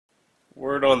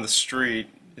Word on the street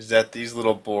is that these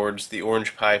little boards, the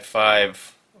Orange Pi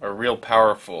 5, are real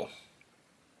powerful.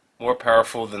 More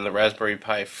powerful than the Raspberry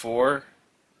Pi 4,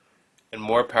 and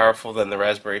more powerful than the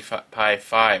Raspberry Pi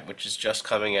 5, which is just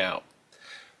coming out.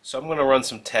 So I'm going to run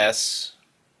some tests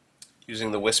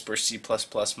using the Whisper C++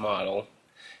 model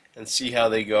and see how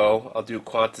they go. I'll do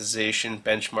quantization,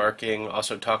 benchmarking,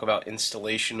 also talk about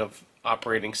installation of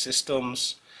operating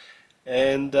systems,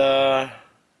 and we'll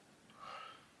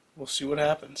see what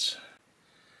happens.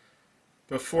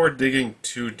 Before digging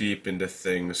too deep into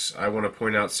things, I want to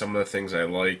point out some of the things I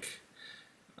like.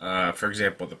 For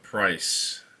example, the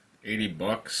price,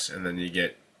 $80, and then you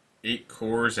get 8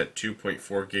 cores at 2.4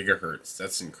 gigahertz.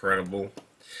 That's incredible.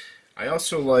 I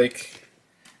also like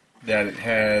that it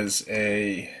has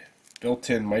a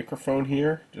built-in microphone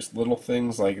here. Just little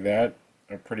things like that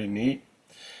are pretty neat.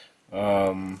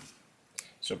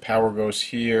 So power goes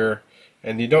here,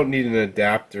 and you don't need an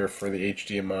adapter for the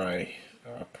HDMI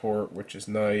port, which is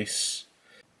nice.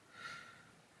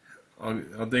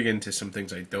 I'll dig into some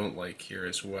things I don't like here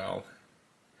as well.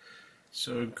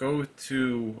 So I'm going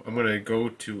to go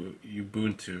to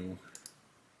Ubuntu,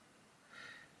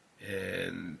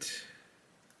 and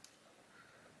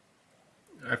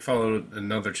I followed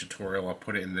another tutorial. I'll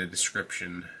put it in the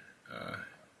description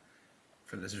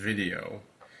for this video.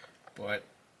 But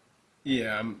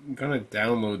yeah, I'm gonna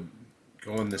go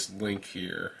on this link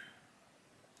here,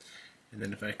 and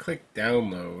then if I click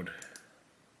download,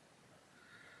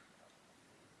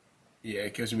 yeah,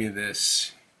 it gives me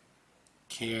this.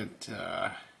 Can't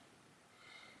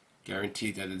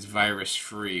guarantee that it's virus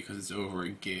free because it's over a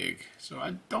gig. So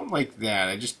I don't like that.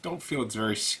 I just don't feel it's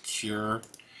very secure.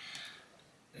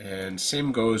 And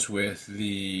same goes with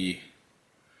the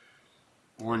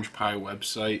Orange Pi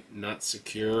website, not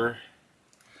secure.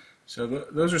 So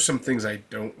those are some things I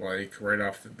don't like right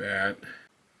off the bat.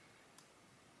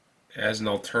 As an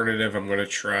alternative, I'm going to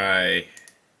try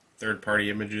third-party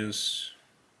images.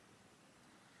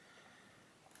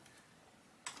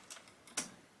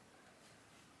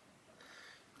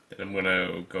 Then I'm going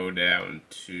to go down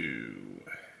to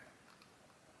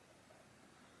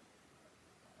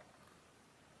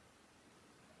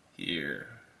here,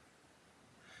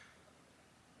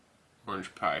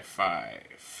 Orange Pi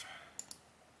 5,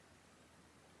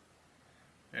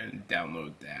 and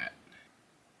download that.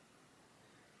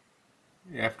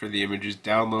 After the image is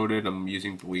downloaded, I'm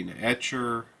using Belina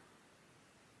Etcher.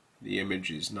 The image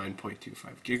is 9.25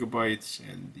 gigabytes,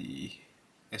 and the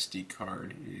SD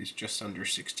card is just under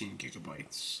 16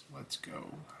 gigabytes. Let's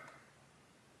go.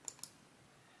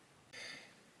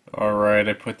 Alright,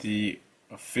 I put the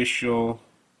official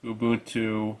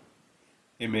Ubuntu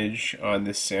image on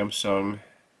this Samsung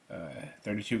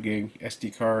 32 gig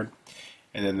SD card,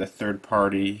 and then the third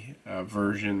party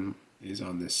version is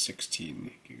on this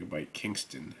 16 gigabyte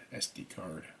Kingston SD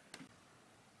card.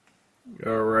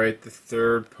 Alright, the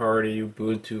third party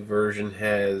Ubuntu version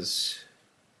has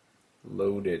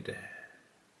loaded.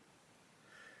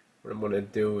 What I'm going to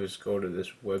do is go to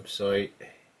this website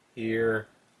here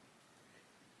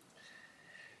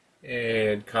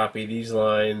and copy these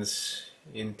lines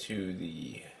into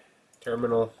the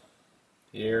terminal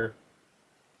here.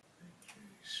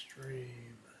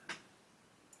 Stream.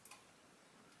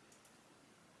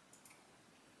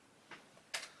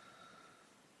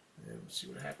 And we'll see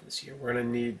what happens here. We're going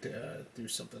to need to do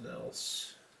something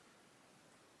else.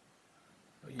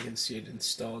 You can see it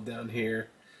installed down here,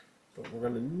 but we're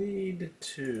going to need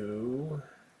to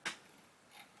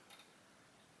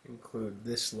include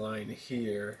this line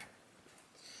here.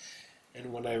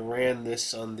 And when I ran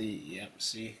this on the, yep,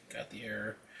 see, got the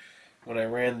error. When I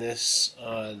ran this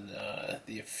on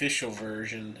the official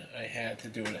version, I had to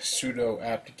do a sudo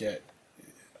apt-get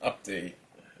update,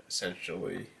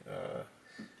 essentially,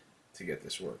 to get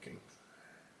this working.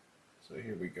 So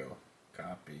here we go.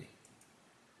 Copy.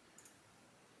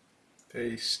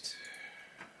 Paste.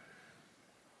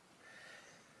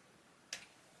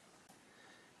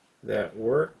 That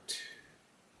worked.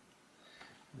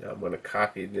 Now I'm going to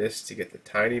copy this to get the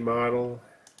tiny model.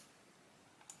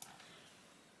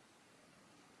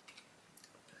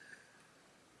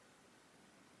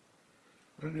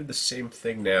 I'm going to do the same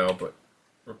thing now, but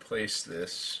replace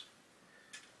this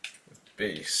with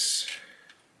base.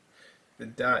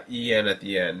 The .en at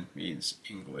the end means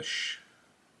English.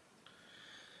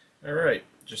 Alright,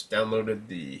 just downloaded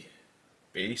the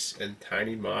base and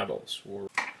tiny models.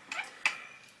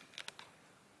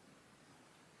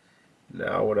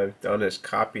 Now what I've done is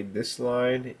copied this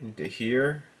line into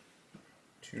here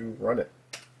to run it.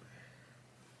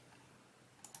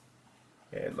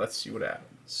 And let's see what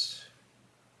happens.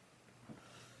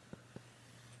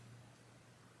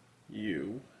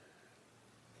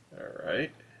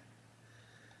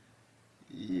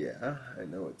 Yeah, I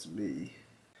know it's me.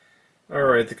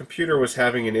 Alright, the computer was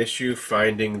having an issue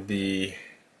finding the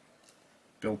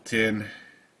built-in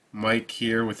mic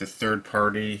here with the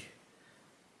third-party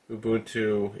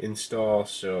Ubuntu install,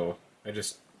 so I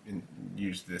just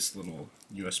used this little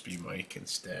USB mic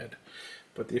instead.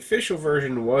 But the official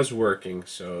version was working,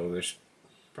 so there's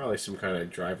probably some kind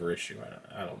of driver issue.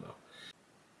 I don't know.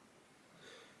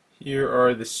 Here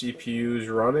are the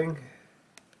CPUs running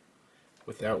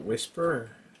without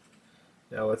Whisper.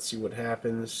 Now let's see what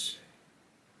happens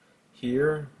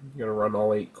here. I'm going to run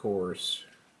all 8 cores.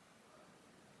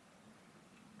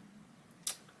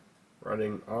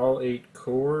 Running all 8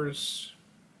 cores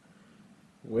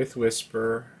with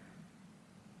Whisper,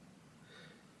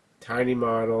 tiny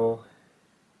model,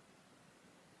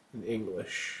 in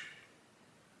English.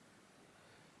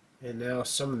 And now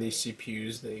some of these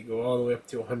CPUs, they go all the way up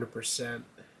to 100%.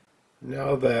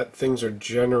 Now that things are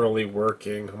generally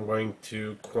working, I'm going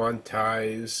to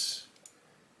quantize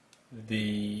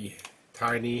the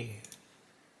tiny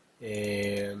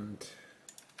and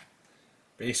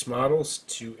base models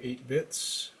to 8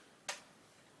 bits.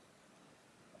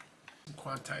 I'm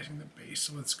quantizing the base,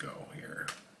 so let's go here.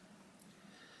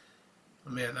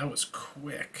 Oh man, that was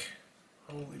quick.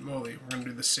 Holy moly, we're going to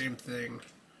do the same thing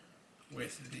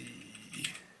with the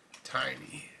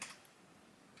tiny.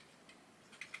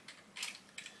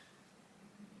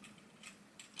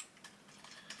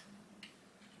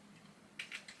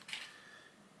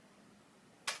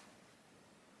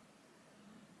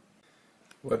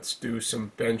 Let's do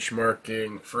some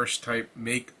benchmarking. First type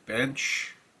make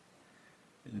bench,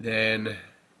 and then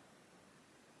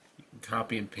you can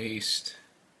copy and paste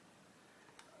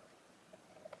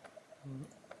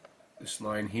this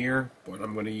line here, but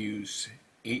I'm going to use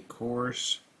 8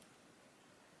 cores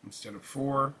instead of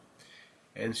 4,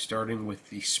 and starting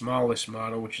with the smallest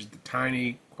model, which is the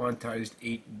tiny quantized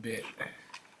 8-bit.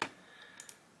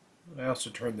 I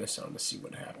also turn this on to see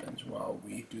what happens while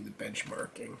we do the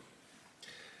benchmarking.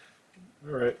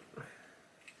 Alright.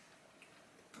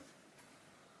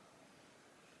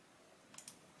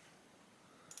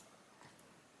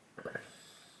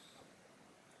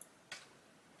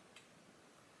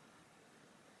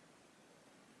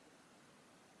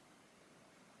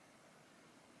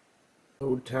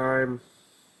 Load time,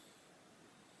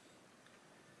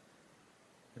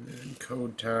 and then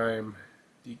code time,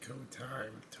 decode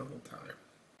time, total time.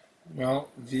 Well,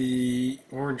 the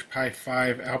Orange Pi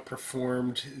 5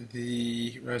 outperformed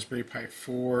the Raspberry Pi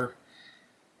 4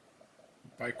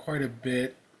 by quite a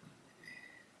bit.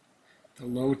 The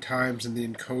load times and the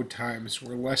encode times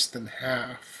were less than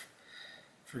half.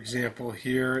 For example,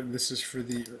 here, this is for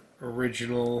the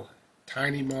original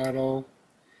tiny model.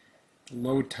 The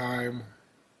load time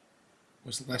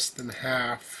was less than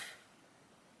half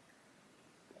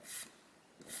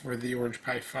for the Orange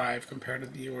Pi 5 compared to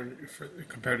the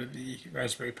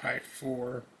Raspberry Pi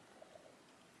 4.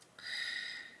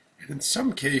 And in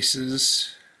some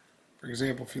cases, for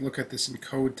example, if you look at this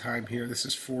encode time here, this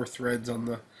is 4 threads on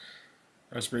the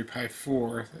Raspberry Pi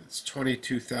 4. It's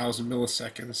 22,000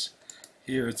 milliseconds.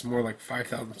 Here it's more like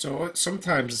 5,000. So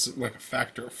sometimes it's like a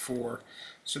factor of 4.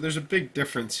 So there's a big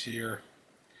difference here.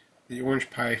 The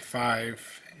Orange Pi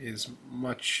 5 is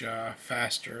much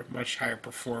faster, much higher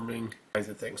performing kinds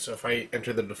of things. So if I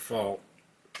enter the default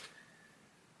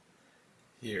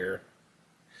here,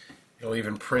 it'll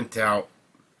even print out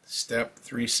step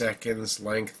 3 seconds,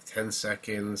 length 10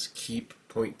 seconds, keep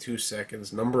 0.2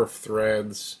 seconds, number of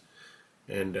threads,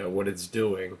 and what it's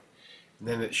doing. And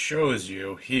then it shows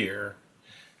you here,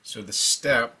 so the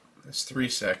step is 3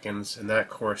 seconds, and that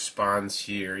corresponds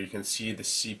here. You can see the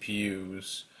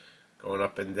CPUs going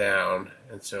up and down,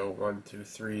 and so 1, 2,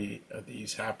 3 of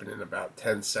these happen in about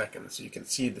 10 seconds. So you can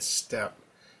see the step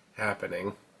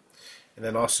happening. And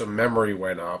then also memory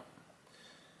went up.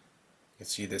 You can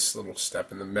see this little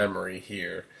step in the memory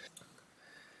here.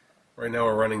 Right now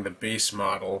we're running the base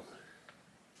model.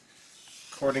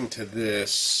 According to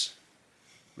this,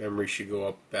 memory should go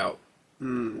up about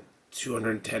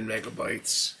 210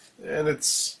 megabytes, and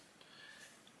it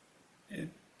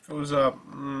goes up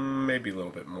maybe a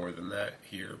little bit more than that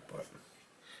here, but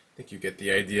I think you get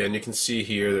the idea. And you can see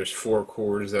here there's 4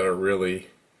 cores that are really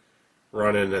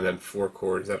running, and then 4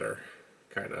 cores that are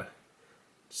kind of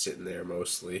sitting there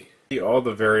mostly. See all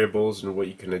the variables and what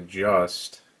you can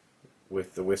adjust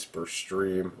with the Whisper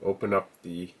Stream. Open up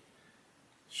the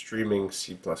streaming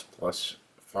C++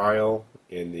 file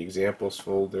in the examples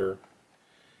folder,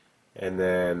 and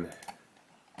then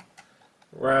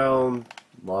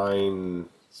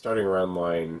starting around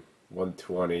line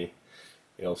 120,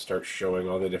 it'll start showing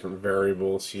all the different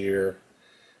variables here.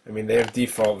 I mean, they have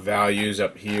default values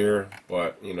up here,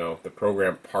 but you know, the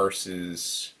program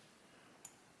parses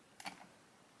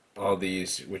all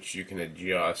these, which you can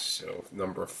adjust. So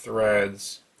number of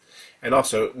threads, and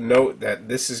also note that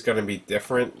this is going to be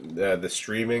different. The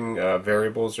streaming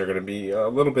variables are going to be a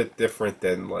little bit different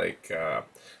than like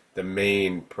the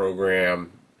main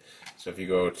program. So if you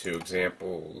go to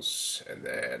examples and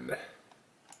then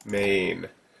main,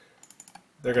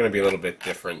 they're going to be a little bit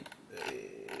different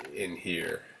in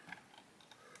here.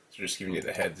 So just giving you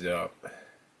the heads up.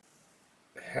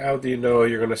 How do you know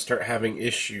you're going to start having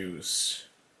issues?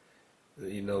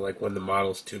 You know, like when the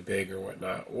model's too big or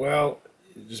whatnot. Well,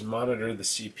 you just monitor the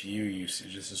CPU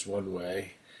usage. This is one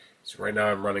way. So right now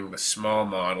I'm running the small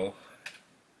model,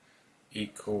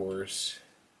 8 cores,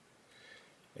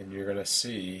 and you're going to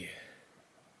see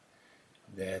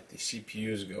that the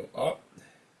CPUs go up,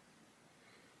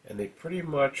 and they pretty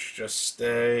much just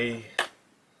stay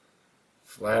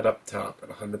flat up top at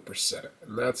 100%,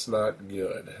 and that's not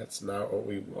good. That's not what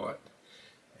we want.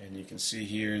 And you can see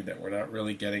here that we're not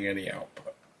really getting any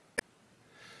output.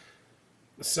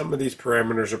 Some of these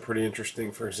parameters are pretty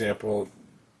interesting. For example,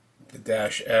 the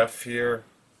 -f here,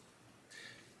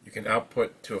 you can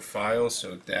output to a file,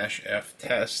 so -f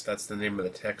test, that's the name of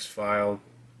the text file.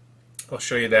 I'll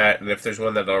show you that, and if there's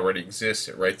one that already exists,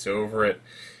 it writes over it.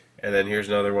 And then here's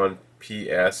another one,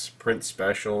 PS, print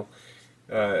special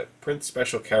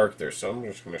characters. So I'm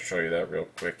just going to show you that real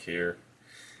quick here.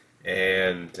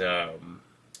 And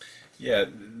yeah,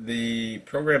 the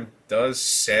program does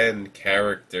send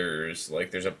characters,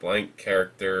 like there's a blank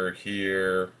character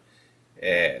here,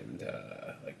 and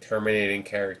like terminating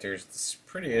characters. It's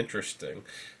pretty interesting.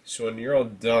 So when you're all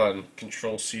done,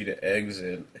 Control-C to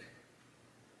exit.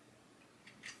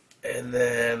 And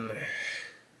then,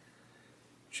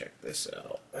 check this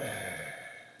out.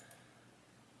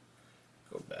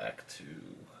 Go back to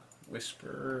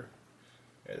Whisper,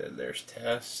 and then there's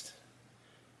test,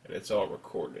 and it's all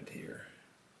recorded here.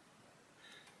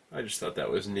 I just thought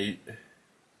that was neat.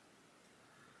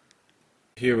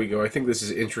 Here we go. I think this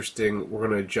is interesting. We're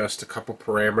going to adjust a couple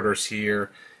parameters here.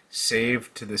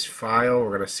 Save to this file.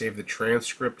 We're going to save the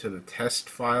transcript to the test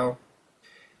file,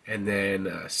 and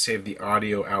then save the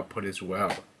audio output as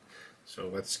well. So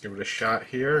let's give it a shot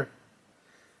here.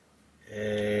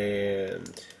 And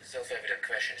self-evident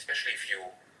question, especially if you,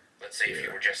 let's say, if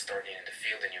you were just starting in the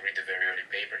field and you read the very early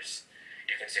papers,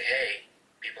 you can say, hey,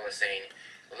 people are saying,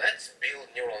 let's build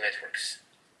neural networks.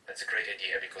 That's a great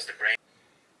idea because the brain...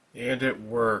 And it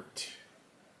worked.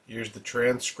 Here's the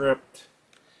transcript.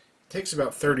 It takes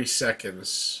about 30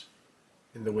 seconds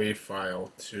in the WAV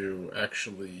file to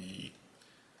actually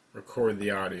record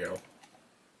the audio.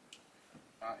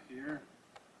 Here.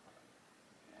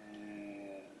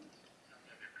 And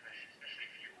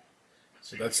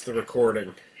so that's the recording.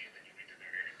 You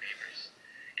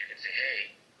can say,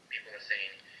 hey, people are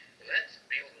saying, let's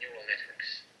build neural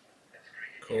networks. That's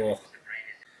great. Cool.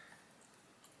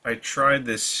 I tried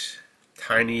this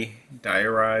tiny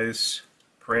diarize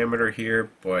parameter here,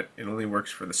 but it only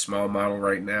works for the small model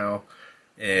right now,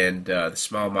 and the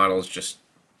small model is just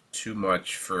too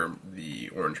much for the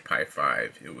Orange Pi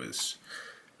 5. It was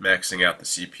maxing out the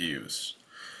CPUs.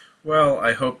 Well,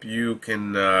 I hope you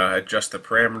can adjust the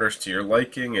parameters to your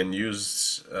liking and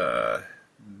use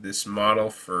this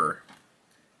model for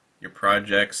your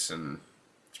projects, and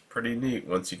it's pretty neat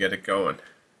once you get it going.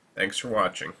 Thanks for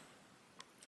watching.